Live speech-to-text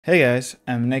Hey guys,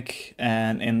 I'm Nick,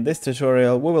 and in this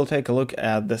tutorial we will take a look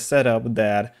at the setup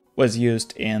that was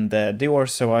used in the Dior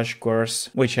Sauvage course,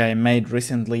 which I made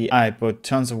recently. I put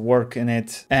tons of work in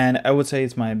it, and I would say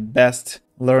it's my best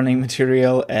learning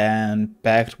material and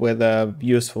packed with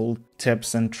useful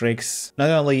tips and tricks, not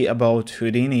only about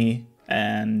Houdini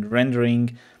and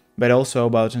rendering, but also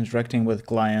about interacting with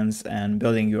clients and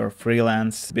building your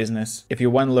freelance business. If you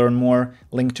want to learn more,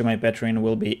 link to my Patreon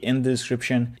will be in the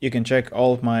description. You can check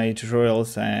all of my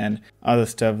tutorials and other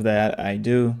stuff that I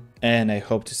do, and I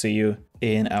hope to see you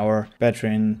in our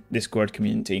Patreon Discord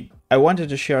community. I wanted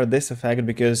to share this effect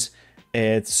because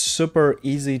it's super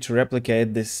easy to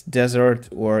replicate this desert,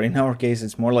 or in our case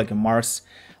it's more like a Mars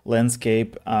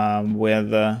landscape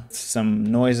with some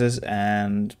noises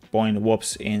and point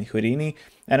whoops in Houdini.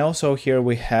 And also here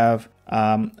we have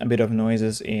a bit of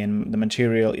noises in the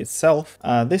material itself.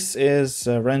 This is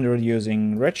rendered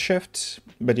using Redshift,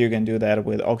 but you can do that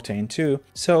with Octane too.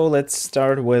 So let's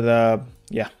start with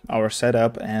our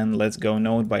setup, and let's go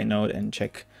node by node and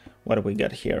check what we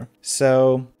got here.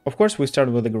 So of course we start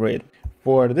with the grid.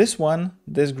 For this one,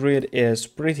 this grid is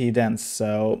pretty dense,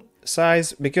 so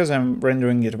size, because I'm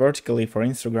rendering it vertically for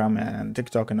Instagram and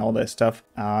TikTok and all that stuff,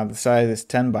 the size is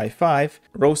 10 by 5,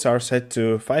 rows are set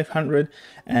to 500,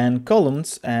 and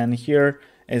columns, and here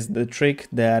is the trick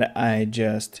that I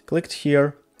just clicked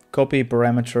here, copy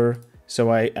parameter,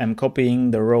 so I am copying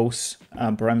the rows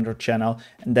parameter channel,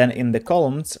 and then in the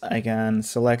columns I can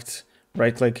select,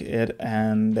 right click it,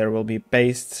 and there will be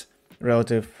paste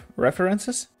relative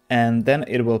references, and then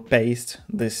it will paste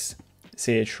this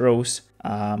ch rows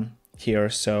here.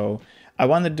 So I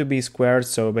want it to be squared,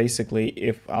 so basically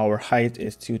if our height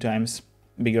is 2 times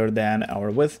bigger than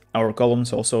our width, our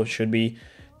columns also should be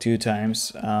 2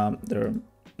 times the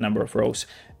number of rows.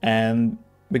 And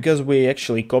because we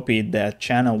actually copied that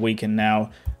channel, we can now,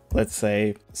 let's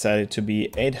say, set it to be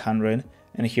 800,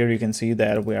 and here you can see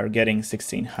that we are getting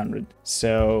 1600.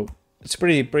 So it's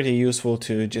pretty useful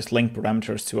to just link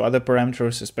parameters to other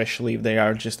parameters, especially if they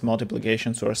are just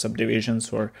multiplications or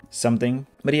subdivisions or something.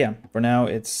 But yeah, for now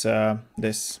it's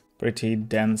this pretty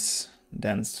dense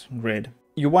grid.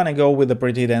 You want to go with a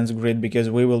pretty dense grid because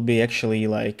we will be actually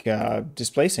like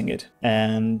displacing it,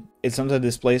 and it's not a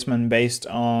displacement based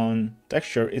on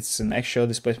texture, it's an actual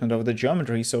displacement of the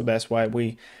geometry, so that's why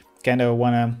we kind of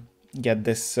want to get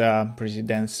this pretty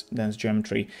dense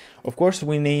geometry. Of course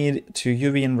we need to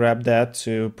UV unwrap that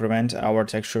to prevent our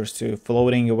textures to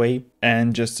floating away,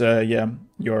 and just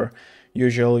your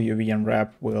usual UV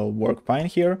unwrap will work fine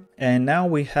here. And now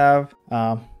we have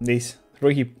these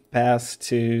 3 paths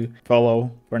to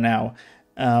follow for now.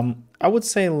 I would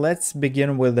say let's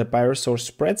begin with the Pyrosource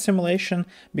spread simulation,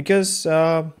 because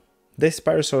this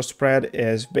Pyrosource spread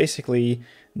is basically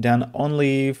done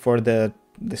only for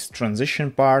this transition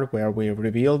part where we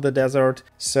reveal the desert.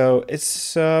 So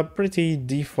it's a pretty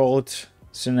default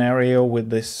scenario with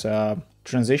this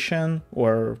transition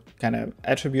or kind of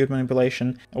attribute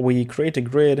manipulation. We create a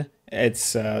grid,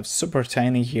 it's super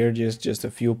tiny here, just a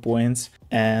few points,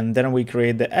 and then we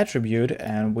create the attribute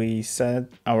and we set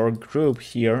our group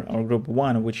here, our group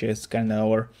 1, which is kind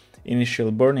of our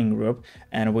initial burning group,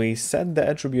 and we set the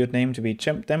attribute name to be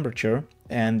temperature,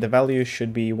 and the value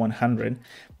should be 100.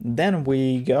 Then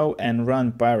we go and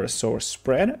run Pyrosource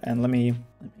spread, and let me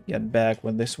get back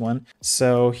with this one.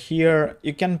 So here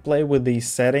you can play with these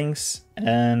settings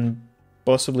and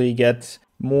possibly get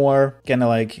more kind of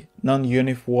like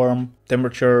non-uniform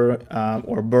temperature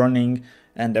or burning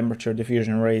and temperature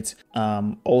diffusion rates.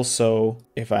 Also,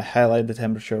 if I highlight the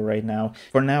temperature right now,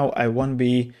 for now I won't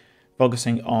be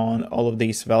focusing on all of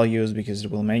these values because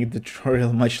it will make the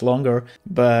tutorial much longer,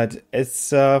 but it's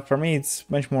for me it's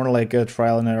much more like a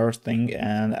trial and error thing,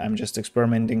 and I'm just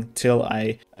experimenting till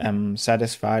I am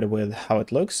satisfied with how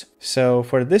it looks. So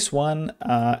for this one,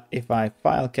 if I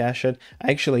file cache it,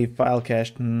 I actually file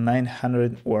cached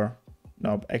 900, or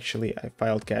no, actually I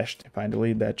file cached, if I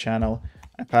delete that channel,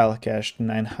 I file cached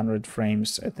 900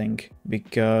 frames, I think,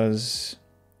 because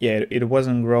yeah, it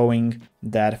wasn't growing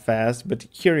that fast. But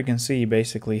here you can see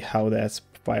basically how that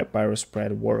Pyro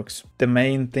spread works. The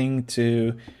main thing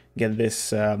to get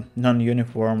this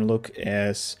non-uniform look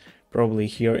is probably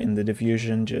here in the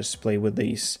diffusion. Just play with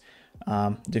these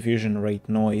diffusion rate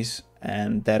noise,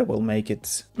 and that will make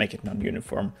it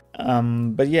non-uniform.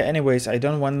 But yeah, anyways, I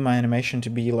don't want my animation to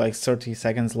be like 30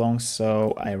 seconds long,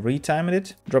 so I retimed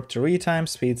it. Drop to retime,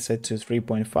 speed set to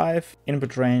 3.5,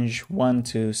 input range 1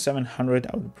 to 700,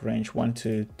 output range 1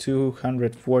 to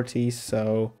 240.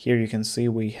 So here you can see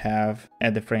we have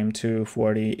at the frame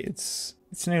 240, it's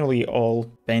nearly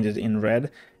all painted in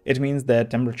red. It means that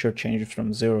temperature changes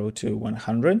from 0 to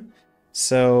 100.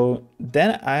 So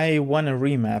then I want to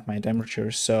remap my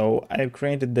temperature. So I've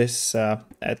created this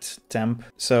at temp.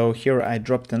 So here I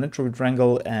dropped an attribute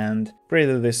wrangle and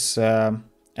created this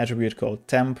attribute called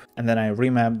temp. And then I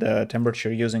remap the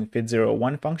temperature using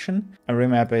fit01 function. I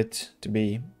remap it to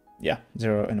be,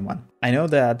 0 and 1. I know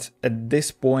that at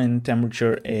this point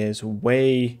temperature is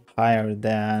way higher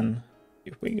than,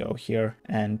 if we go here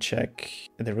and check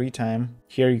the retime,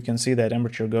 here you can see that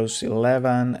temperature goes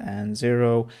 11 and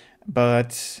 0.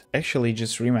 But actually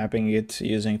just remapping it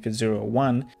using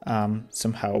fit01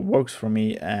 somehow works for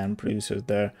me and produces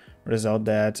the result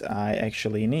that I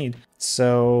actually need.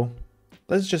 So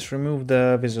let's just remove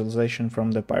the visualization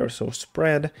from the Pyrosource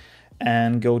spread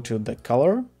and go to the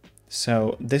color.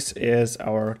 So this is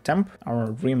our temp, our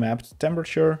remapped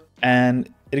temperature,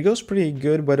 and it goes pretty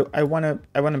good, but I want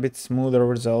a bit smoother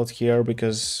result here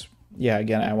because,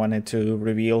 again, I wanted to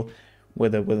reveal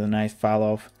with a nice fall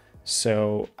off.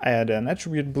 So I add an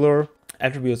attribute blur,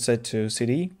 attribute set to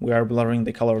CD, we are blurring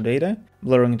the color data,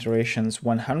 blurring iterations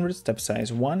 100, step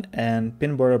size 1, and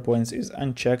pin border points is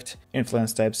unchecked,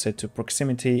 influence type set to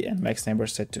proximity, and max neighbor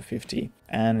set to 50.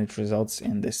 And it results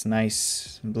in this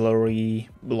nice blurry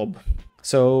blob.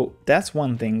 So that's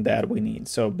one thing that we need.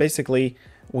 So basically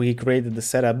we created the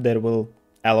setup that will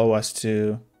allow us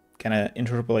to kind of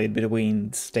interpolate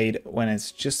between state when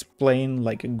it's just plain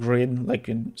like a grid, like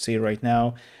you see right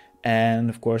now. And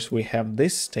of course we have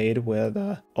this state with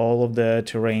all of the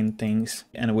terrain things,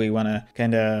 and we want to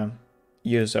kind of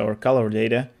use our color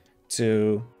data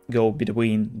to go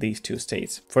between these two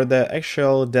states. For the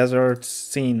actual desert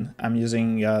scene, I'm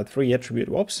using 3 attribute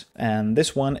WOPs, and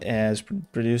this one is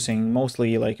producing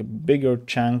mostly like bigger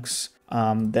chunks.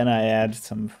 Then I add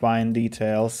some fine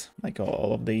details, like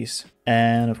all of these.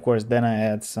 And of course, then I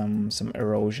add some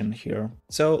erosion here.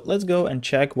 So let's go and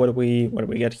check what we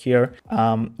get here.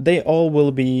 They all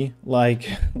will be like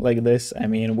this. I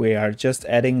mean, we are just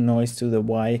adding noise to the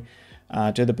Y,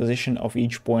 to the position of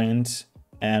each point,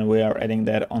 and we are adding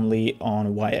that only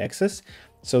on Y-axis.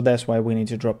 So that's why we need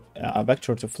to drop a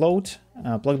vector to float,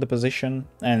 plug the position,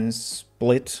 and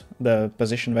split the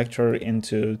position vector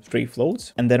into 3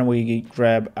 floats. And then we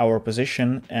grab our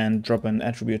position and drop an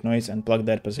attribute noise and plug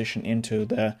that position into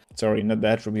the, sorry, not the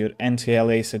attribute,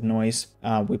 anti-aliased noise.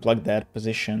 We plug that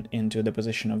position into the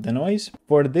position of the noise.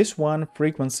 For this one,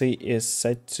 frequency is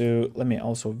set to, let me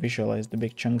also visualize the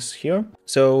big chunks here.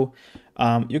 So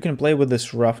you can play with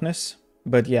this roughness,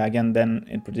 but again, then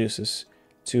it produces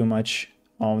too much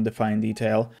of the fine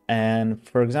detail. And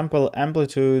for example,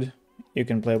 amplitude, you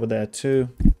can play with that too.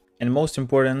 And most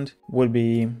important would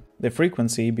be the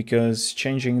frequency, because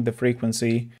changing the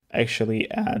frequency actually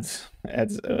adds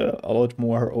a lot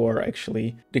more, or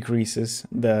actually decreases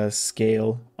the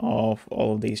scale of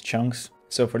all of these chunks.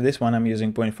 So for this one, I'm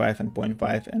using 0.5 and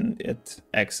 0.5, and it's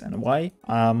X and Y.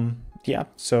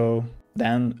 So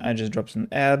then I just drop some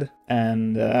add,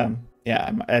 and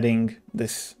I'm adding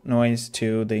this noise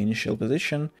to the initial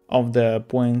position of the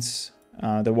points,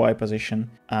 the Y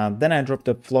position. Then I drop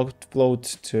the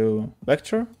float to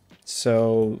vector.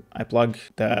 So I plug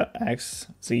the X,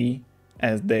 Z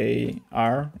as they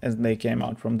came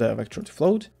out from the vector to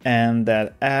float. And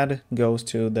that add goes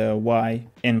to the Y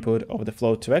input of the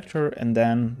float to vector, and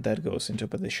then that goes into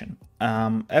position.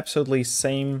 Absolutely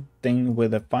same thing with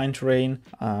the fine terrain,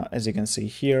 as you can see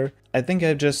here. I think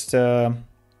I just...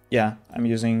 I'm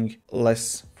using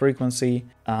less frequency,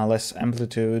 less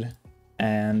amplitude,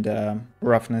 and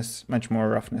roughness, much more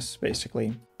roughness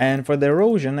basically. And for the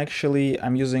erosion, actually,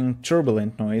 I'm using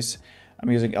turbulent noise. I'm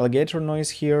using alligator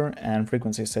noise here, and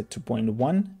frequency set to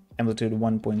 0.1, amplitude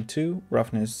 1.2,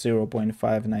 roughness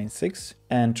 0.596,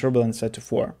 and turbulence set to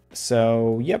 4.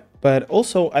 So, but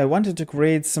also I wanted to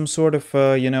create some sort of,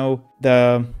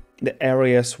 the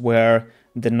areas where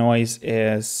the noise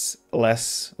is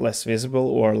less visible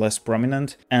or less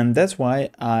prominent, and that's why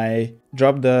I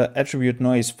drop the attribute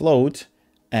noise float,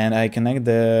 and I connect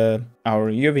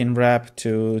our UV wrap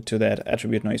to that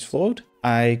attribute noise float.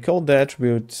 I called the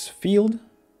attribute field,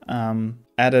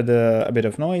 added a bit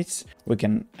of noise. We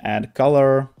can add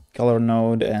color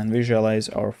node, and visualize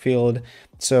our field.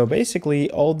 So basically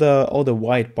all the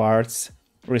white parts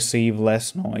receive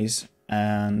less noise,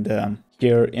 and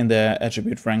here in the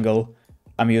attribute wrangle,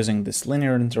 I'm using this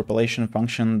linear interpolation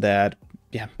function that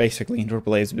basically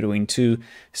interpolates between 2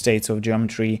 states of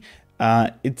geometry.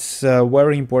 It's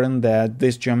very important that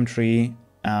this geometry,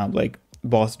 like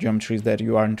both geometries that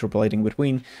you are interpolating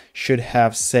between, should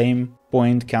have same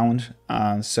point count.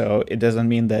 So it doesn't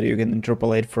mean that you can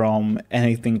interpolate from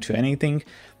anything to anything,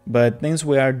 but since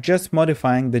we are just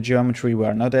modifying the geometry, we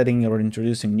are not adding or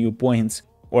introducing new points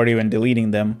or even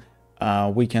deleting them,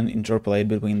 we can interpolate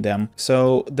between them.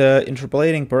 So the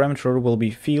interpolating parameter will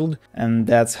be field, and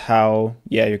that's how,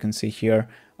 yeah, you can see here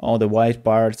all the white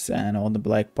parts and all the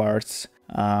black parts.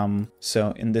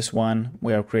 So in this one,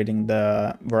 we are creating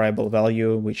the variable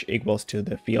value, which equals to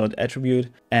the field attribute.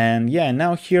 And yeah,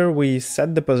 now here we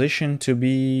set the position to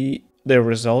be the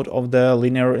result of the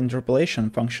linear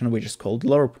interpolation function, which is called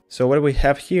lerp. So what we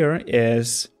have here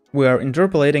is we are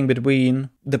interpolating between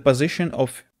the position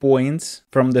of points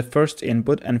from the first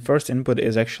input, and first input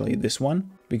is actually this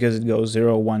one because it goes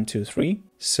 0, 1, 2, 3.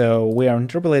 So we are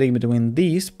interpolating between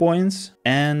these points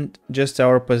and just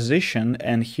our position,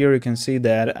 and here you can see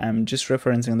that I'm just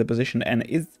referencing the position, and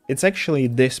it's actually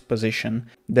this position,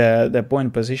 the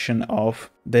point position of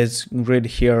this grid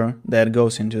here that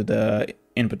goes into the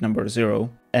input number 0.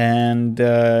 And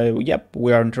yep,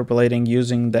 we are interpolating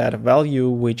using that value,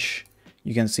 which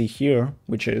you can see here,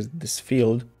 which is this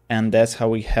field, and that's how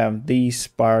we have these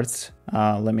parts.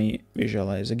 Let me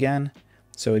visualize again.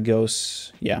 So it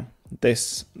goes, yeah,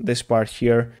 this part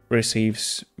here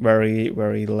receives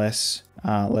very less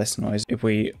noise. If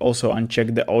we also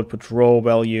uncheck the output row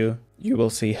value, you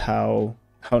will see how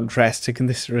drastic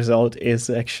this result is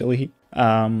actually.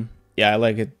 Yeah, I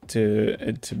like it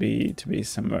to be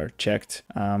somewhere checked,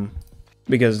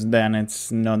 because then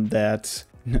it's not that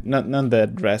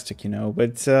drastic, you know,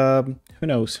 but who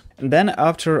knows. And then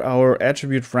after our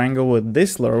attribute wrangle with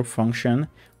this lerp function,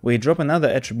 we drop another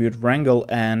attribute wrangle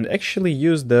and actually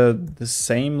use the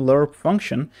same lerp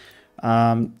function.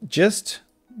 Just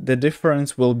the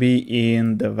difference will be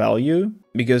in the value,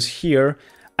 because here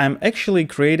I'm actually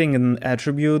creating an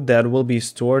attribute that will be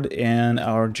stored in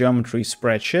our geometry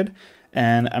spreadsheet,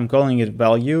 and I'm calling it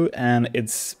value, and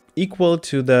it's equal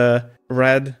to the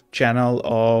red channel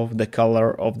of the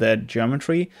color of that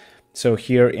geometry. So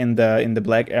here in the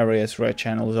black areas, red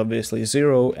channel is obviously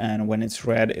 0, and when it's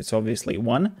red, it's obviously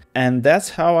 1. And that's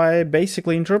how I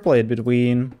basically interpolate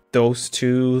between those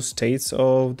two states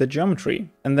of the geometry.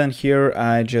 And then here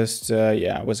I just,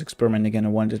 yeah, was experimenting and I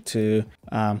wanted to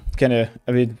kind of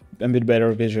a bit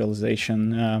better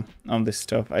visualization on this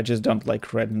stuff. I just don't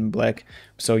like red and black.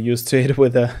 I'm so used to it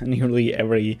with nearly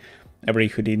every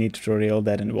Houdini tutorial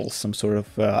that involves some sort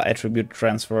of attribute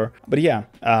transfer. But yeah,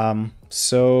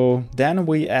 so then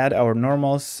we add our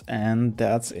normals, and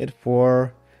that's it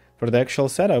for the actual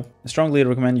setup. I strongly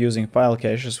recommend using file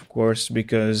caches, of course,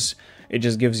 because it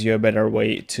just gives you a better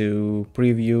way to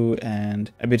preview and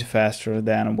a bit faster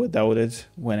than without it,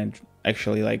 when it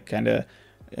actually like kind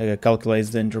of calculates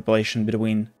the interpolation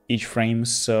between each frame.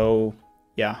 So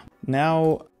yeah.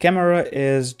 Now, camera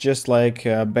is just like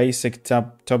a basic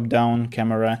top-down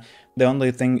camera. The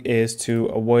only thing is to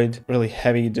avoid really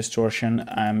heavy distortion,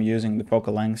 I'm using the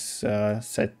focal length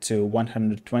set to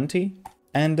 120.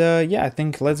 And yeah, I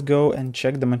think let's go and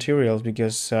check the materials,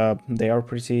 because they are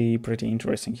pretty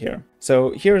interesting here.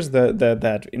 So here's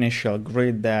that initial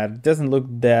grid that doesn't look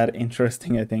that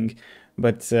interesting, I think,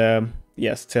 but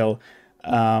yeah, still.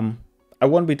 I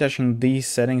won't be touching these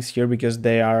settings here because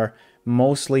they are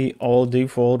mostly all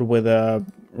default with a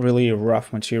really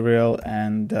rough material,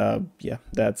 and yeah,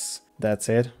 that's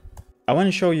it. I want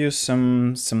to show you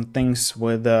some things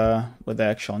with the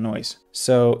actual noise.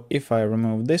 So if I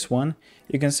remove this one,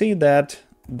 you can see that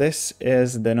this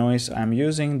is the noise I'm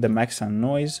using, the Maxon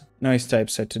noise type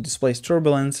set to displace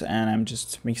turbulence, and I'm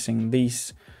just mixing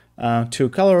these two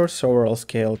colors, overall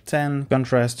scale 10.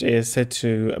 Contrast is set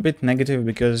to a bit negative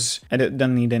because I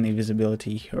don't need any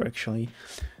visibility here actually.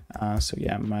 So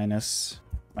yeah, minus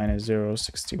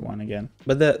 0.61 again.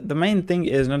 But the main thing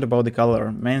is not about the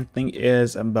color. Main thing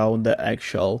is about the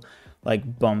actual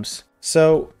like bumps.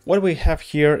 So what we have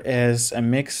here is a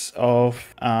mix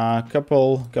of a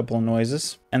couple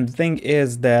noises, and the thing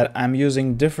is that I'm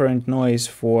using different noise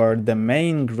for the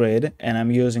main grid, and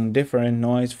I'm using different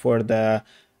noise for the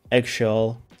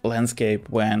actual landscape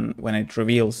when it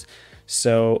reveals.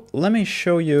 So let me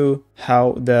show you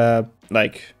how the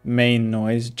like main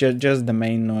noise, just the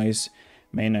main noise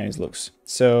looks.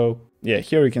 So yeah,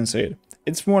 here you can see it.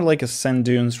 It's more like a sand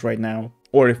dunes right now.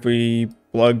 Or if we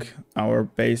plug our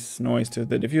base noise to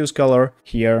the diffuse color,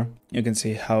 here you can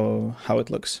see how it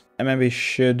looks. I maybe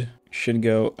should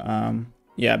go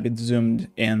yeah, a bit zoomed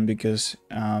in because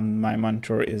my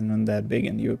monitor isn't that big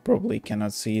and you probably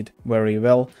cannot see it very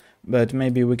well. But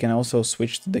maybe we can also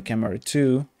switch to the camera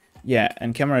 2. Yeah,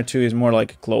 and camera 2 is more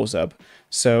like a close-up.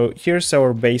 So here's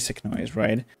our basic noise,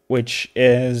 right? Which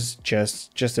is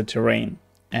just a terrain.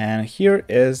 And here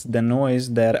is the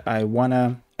noise that I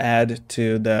wanna add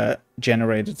to the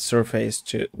generated surface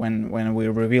to when we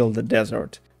reveal the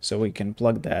desert. So we can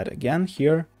plug that again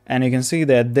here. And you can see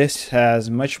that this has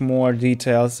much more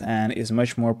details and is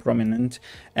much more prominent.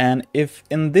 And if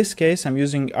in this case I'm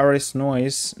using RS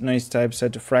noise type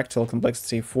set to fractal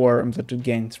complexity 4, amplitude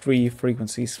gain 3,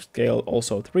 frequency scale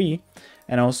also 3,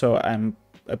 and also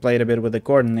I played a bit with the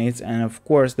coordinates, and of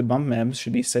course the bump map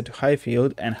should be set to high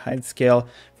field, and height scale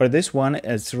for this one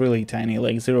is really tiny,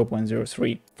 like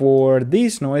 0.03. For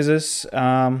these noises,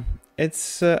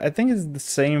 it's I think it's the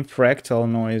same fractal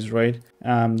noise, right?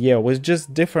 Yeah, with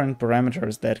just different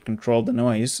parameters that control the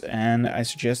noise, and I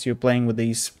suggest you playing with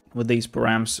these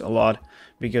params a lot,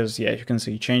 because yeah, you can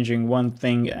see changing one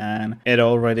thing and it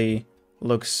already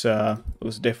looks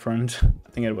different. I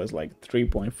think it was like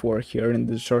 3.4 here in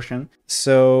the distortion.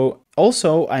 So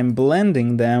also I'm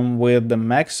blending them with the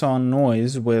max on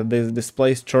noise with this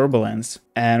displaced turbulence,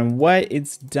 and why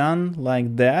it's done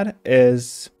like that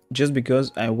is just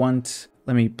because I want,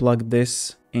 let me plug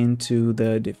this into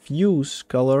the diffuse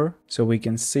color so we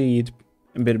can see it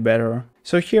a bit better.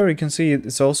 So here you can see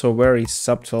it's also very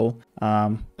subtle.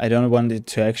 I don't want it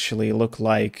to actually look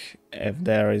like if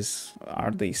there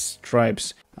are these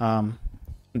stripes.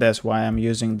 That's why I'm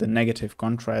using the negative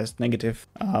contrast, negative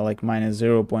like minus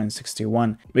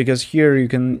 0.61, because here you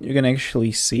can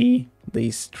actually see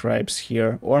these stripes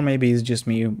here, or maybe it's just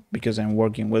me because I'm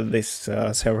working with this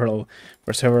for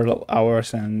several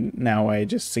hours and now I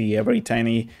just see every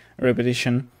tiny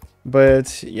repetition.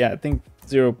 But yeah, I think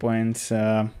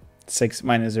 0.6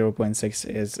 minus 0.6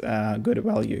 is a good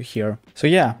value here. So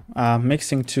yeah,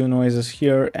 mixing two noises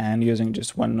here and using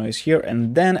just one noise here,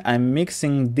 and then I'm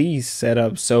mixing these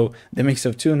setups. So the mix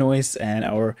of two noise and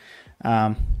our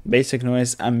basic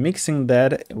noise, I'm mixing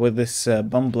that with this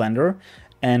bump blender.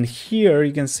 And here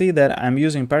you can see that I'm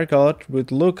using particle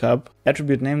attribute lookup,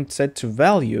 attribute name set to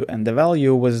value, and the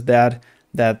value was that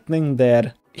thing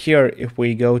that here, if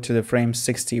we go to the frame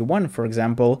 61, for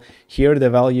example, here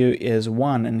the value is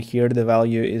 1 and here the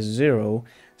value is 0.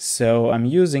 So I'm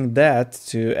using that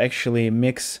to actually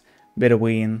mix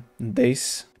between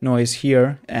this noise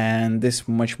here and this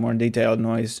much more detailed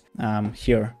noise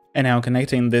here. And now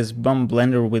connecting this bump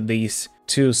blender with these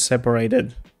two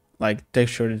separated like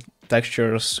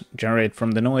textures generated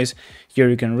from the noise, here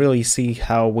you can really see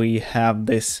how we have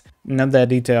this not that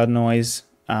detailed noise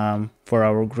for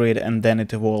our grid, and then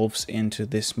it evolves into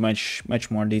this much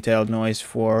more detailed noise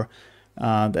for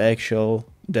the actual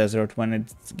desert when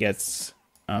it gets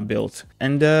built.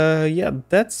 And yeah,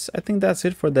 I think that's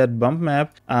it for that bump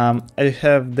map. I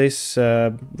have this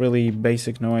really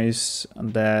basic noise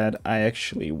that I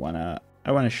actually wanna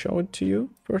show it to you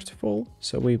first of all.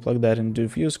 So we plug that into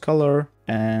diffuse color,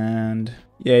 and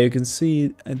yeah, you can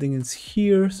see I think it's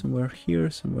here, somewhere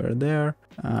there.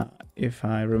 If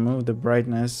I remove the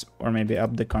brightness or maybe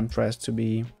up the contrast to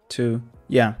be 2,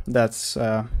 yeah, that's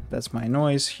my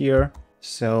noise here.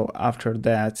 So after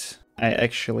that I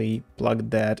actually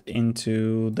plugged that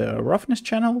into the roughness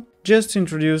channel, just to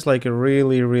introduce like a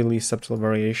really subtle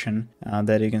variation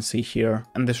that you can see here.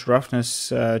 And this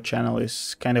roughness channel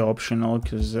is kind of optional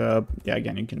because yeah,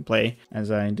 again, you can play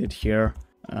as I did here,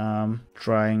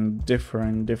 trying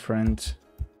different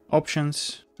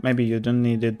options. Maybe you don't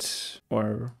need it,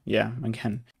 or yeah,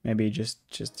 again, maybe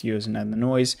just use another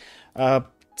noise.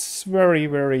 It's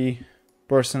very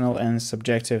personal and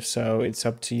subjective, so it's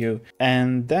up to you.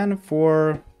 And then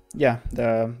for yeah,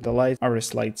 the light,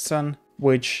 RS light sun,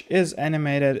 which is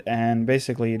animated, and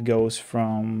basically it goes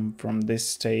from this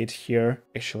state here.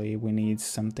 Actually, we need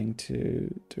something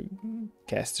to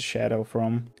cast a shadow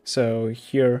from. So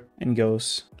here it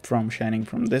goes from shining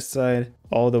from this side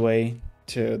all the way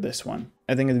to this one.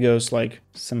 I think it goes like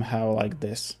somehow like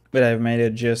this, but I've made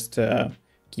it just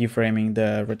keyframing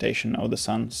the rotation of the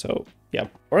sun. So yeah.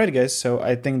 Alright guys, so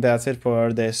I think that's it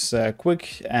for this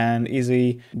quick and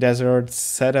easy desert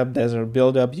setup, desert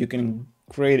build-up. You can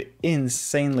create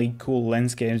insanely cool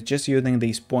landscapes just using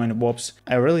these point warps.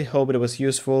 I really hope it was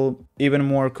useful. Even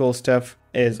more cool stuff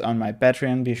is on my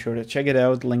Patreon. Be sure to check it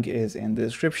out. Link is in the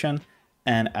description,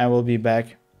 and I will be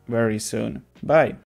back very soon. Bye.